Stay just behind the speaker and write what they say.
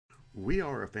We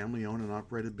are a family-owned and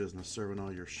operated business serving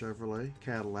all your Chevrolet,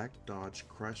 Cadillac, Dodge,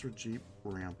 Chrysler, Jeep,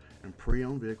 Ram, and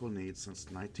pre-owned vehicle needs since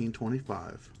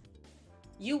 1925.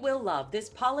 You will love this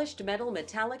polished metal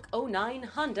metallic '09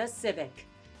 Honda Civic,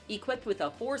 equipped with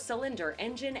a 4-cylinder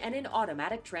engine and an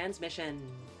automatic transmission.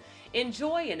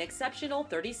 Enjoy an exceptional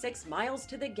 36 miles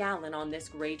to the gallon on this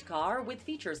great car with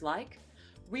features like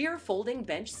rear folding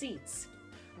bench seats,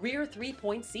 rear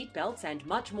 3-point seat belts, and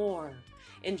much more.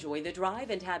 Enjoy the drive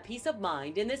and have peace of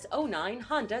mind in this '09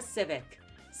 Honda Civic.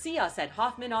 See us at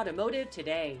Hoffman Automotive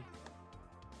today.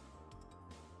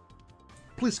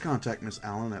 Please contact Ms.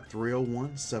 Allen at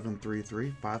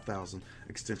 301-733-5000,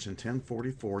 extension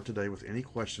 1044 today with any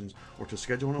questions or to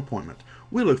schedule an appointment.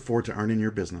 We look forward to earning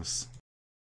your business.